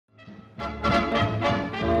Hey,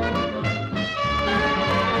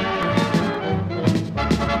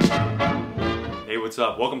 what's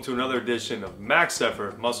up? Welcome to another edition of Max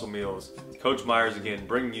Effort Muscle Meals. Coach Myers again,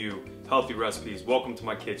 bringing you healthy recipes. Welcome to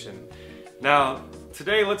my kitchen. Now,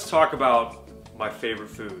 today let's talk about my favorite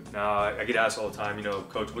food. Now, I get asked all the time,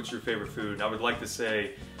 Coach, what's your favorite food? And I would like to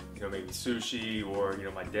say, maybe sushi or,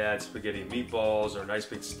 my dad's spaghetti and meatballs or a nice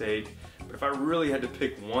big steak. But if I really had to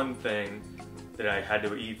pick one thing that I had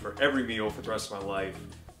to eat for every meal for the rest of my life,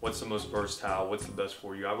 what's the most versatile, what's the best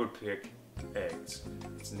for you, I would pick eggs.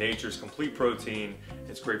 It's nature's complete protein.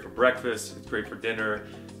 It's great for breakfast, it's great for dinner.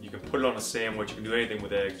 You can put it on a sandwich, you can do anything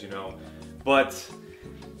with eggs, But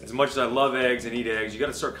as much as I love eggs and eat eggs, you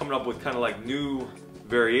gotta start coming up with kind of like new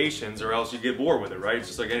variations or else you get bored with it, right? It's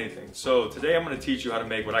just like anything. So today I'm gonna teach you how to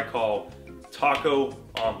make what I call taco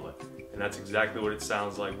omelet. And that's exactly what it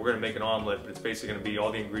sounds like. We're gonna make an omelet, but it's basically gonna be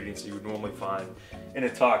all the ingredients you would normally find in a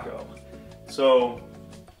taco. So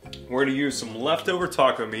we're gonna use some leftover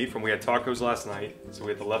taco meat from, we had tacos last night. So we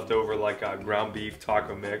had the leftover ground beef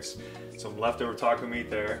taco mix, some leftover taco meat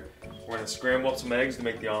there. We're gonna scramble up some eggs to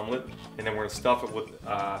make the omelet, and then we're gonna stuff it with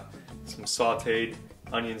some sauteed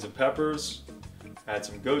onions and peppers, add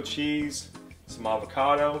some goat cheese, some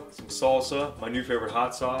avocado, some salsa, my new favorite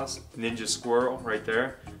hot sauce, Ninja Squirrel right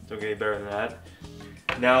there. Don't get any better than that.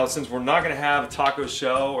 Now, since we're not gonna have a taco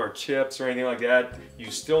shell or chips or anything like that,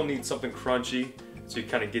 you still need something crunchy so you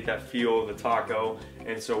kind of get that feel of the taco.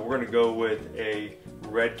 And so we're gonna go with a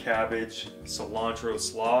red cabbage cilantro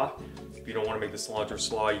slaw. If you don't want to make the cilantro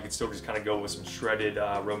slaw, you can still just kind of go with some shredded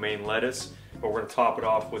romaine lettuce. But we're gonna top it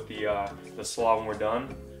off with the slaw when we're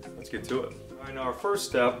done. Let's get to it. All right, now our first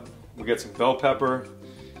step, we get some bell pepper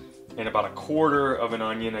and about 1/4 of an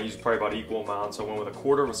onion. I use probably about equal amounts. So I went with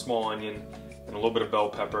 1/4 of a small onion and a little bit of bell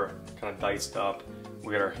pepper, kind of diced up.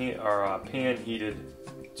 We got our pan heated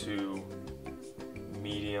to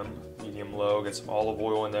medium low. Get some olive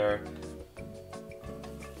oil in there.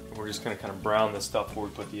 And we're just gonna kind of brown this stuff before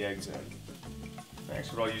we put the eggs in.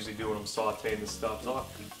 That's what I'll usually do when I'm sauteing this stuff. I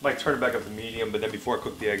might turn it back up to medium, but then before I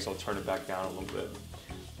cook the eggs, I'll turn it back down a little bit.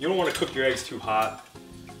 You don't want to cook your eggs too hot.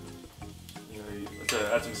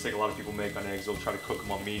 That's a mistake a lot of people make on eggs. They'll try to cook them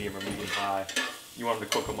on medium or medium high. You want them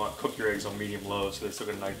to cook your eggs on medium low, so they still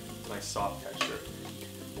get a nice soft texture.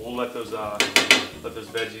 We'll let those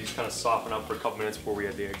veggies kind of soften up for a couple minutes before we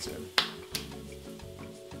add the eggs in.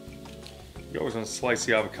 You always want to slice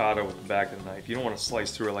the avocado with the back of the knife. You don't want to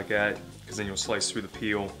slice through it like that, because then you'll slice through the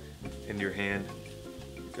peel into your hand.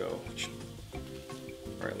 Go.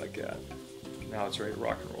 Right like that. Now it's ready to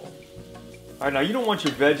rock and roll. All right, now you don't want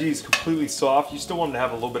your veggies completely soft. You still want them to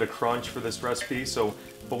have a little bit of crunch for this recipe.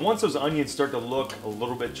 But once those onions start to look a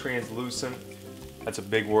little bit translucent, that's a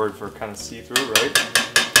big word for kind of see-through, right?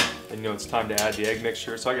 And it's time to add the egg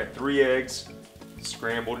mixture. So I got 3 eggs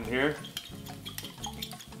scrambled in here.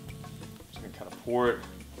 Just gonna kind of pour it.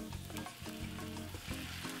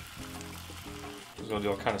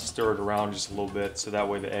 I'll kind of stir it around just a little bit so that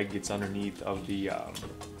way the egg gets underneath of the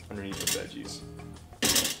veggies.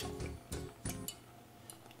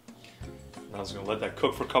 Now I'm just gonna let that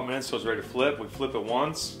cook for a couple minutes so it's ready to flip. We flip it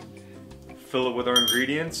once, fill it with our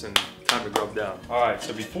ingredients, and time to rub down. All right,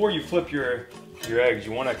 so before you flip your eggs,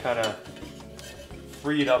 you want to kind of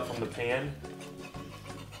free it up from the pan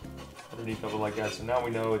underneath of it like that. So now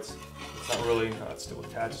we know it's not really, no, it's still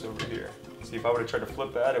attached over here. See, if I would have tried to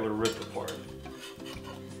flip that, it would have ripped apart.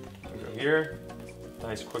 Go here,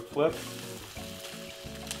 nice quick flip.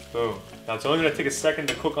 Boom. Now it's only going to take a second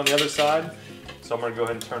to cook on the other side, so I'm going to go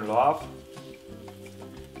ahead and turn it off.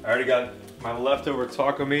 I already got my leftover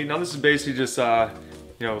taco meat. Now this is basically just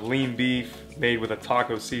lean beef made with a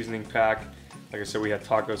taco seasoning pack. Like I said, we had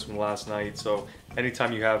tacos from last night, so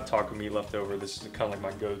anytime you have taco meat left over, this is kind of like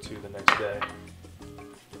my go-to the next day.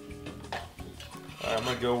 I'm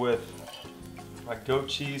going to go with my goat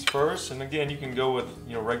cheese first, and again, you can go with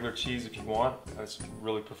regular cheese if you want. I just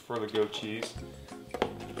really prefer the goat cheese.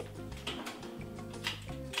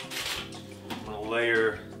 I'm going to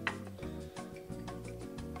layer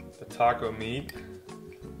the taco meat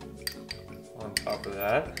on top of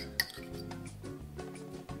that.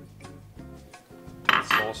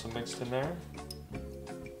 Salsa mixed in there.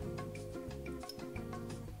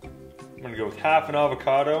 I'm going to go with half an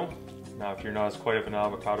avocado. Now, if you're not as quite of an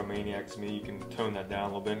avocado maniac as me, you can tone that down a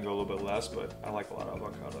little bit and go a little bit less, but I like a lot of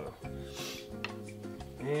avocado.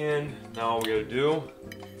 And now all we gotta do,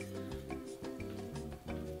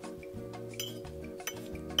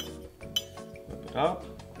 flip it up,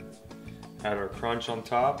 add our crunch on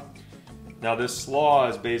top. Now this slaw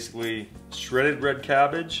is basically shredded red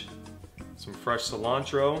cabbage, some fresh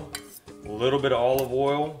cilantro, a little bit of olive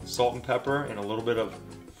oil, salt and pepper, and a little bit of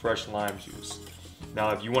fresh lime juice.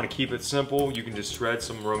 Now, if you want to keep it simple, you can just shred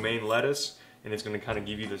some romaine lettuce, and it's going to kind of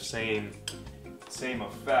give you the same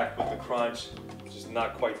effect with the crunch, just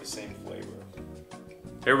not quite the same flavor.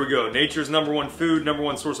 Here we go. Nature's #1 food,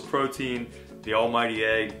 #1 source of protein, the almighty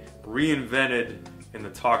egg, reinvented in the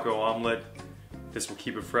taco omelet. This will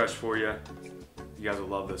keep it fresh for you. You guys will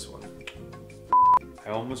love this one.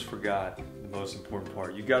 I almost forgot the most important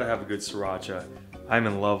part. You gotta have a good sriracha. I'm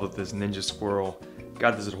in love with this Ninja Squirrel.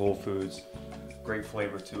 Got this at Whole Foods. Great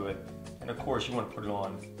flavor to it. And of course, you want to put it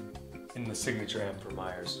on in the signature M for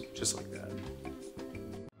Myers, just like that.